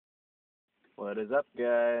What is up,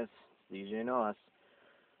 guys? DJ-NOS.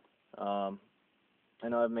 I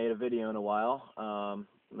know I've made a video in a while,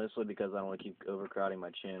 mostly because I don't want to keep overcrowding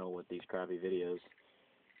my channel with these crappy videos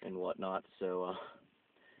and whatnot. So,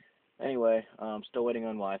 anyway, I'm still waiting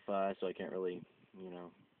on Wi-Fi, so I can't really,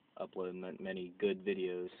 upload many good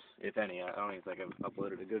videos, if any. I don't even think I've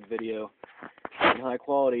uploaded a good video in high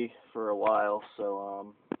quality for a while,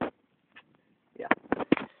 so, yeah.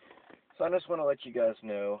 So I just want to let you guys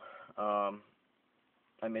know,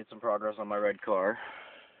 I made some progress on my red car.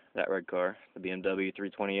 That red car, the BMW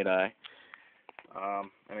 328i. I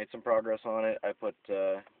made some progress on it. I put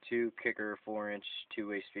two kicker 4-inch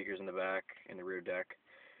two-way speakers in the back, in the rear deck.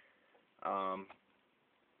 And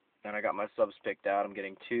I got my subs picked out. I'm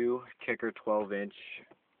getting two kicker 12-inch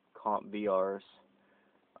comp VRs.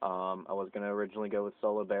 I was going to originally go with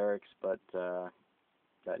solo barracks, but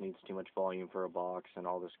that needs too much volume for a box and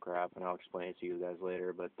all this crap, and I'll explain it to you guys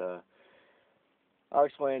later. But I'll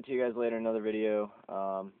explain it to you guys later in another video.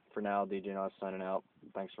 For now, DJ-NOS signing out.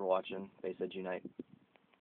 Thanks for watching. Face Edge Unite.